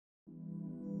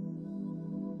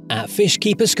At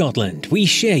Fishkeeper Scotland, we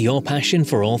share your passion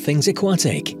for all things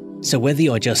aquatic. So whether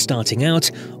you're just starting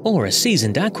out or a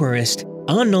seasoned aquarist,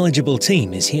 our knowledgeable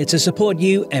team is here to support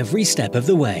you every step of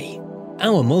the way.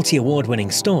 Our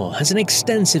multi-award-winning store has an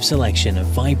extensive selection of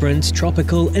vibrant,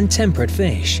 tropical and temperate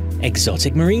fish,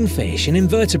 exotic marine fish and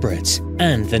invertebrates,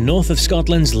 and the north of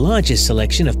Scotland's largest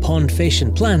selection of pond fish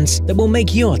and plants that will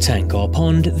make your tank or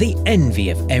pond the envy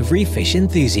of every fish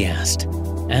enthusiast.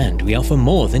 And we offer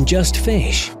more than just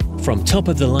fish. From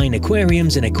top-of-the-line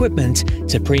aquariums and equipment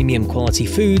to premium quality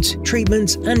foods,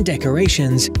 treatments and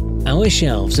decorations, our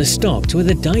shelves are stocked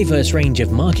with a diverse range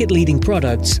of market-leading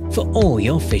products for all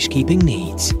your fish-keeping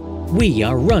needs. We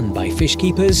are run by fish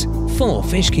keepers for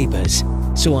fish keepers,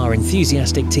 so our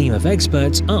enthusiastic team of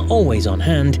experts are always on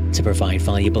hand to provide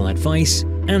valuable advice,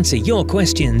 answer your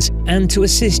questions, and to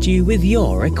assist you with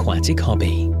your aquatic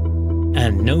hobby.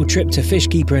 And no trip to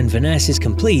Fishkeeper Inverness is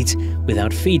complete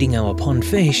without feeding our pond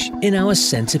fish in our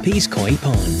centerpiece koi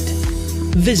pond.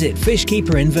 Visit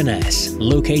Fishkeeper Inverness,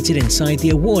 located inside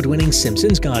the award-winning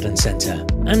Simpsons Garden Centre,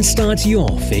 and start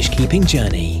your fish-keeping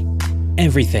journey.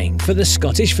 Everything for the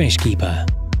Scottish fishkeeper.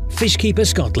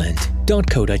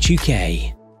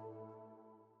 fishkeeperscotland.co.uk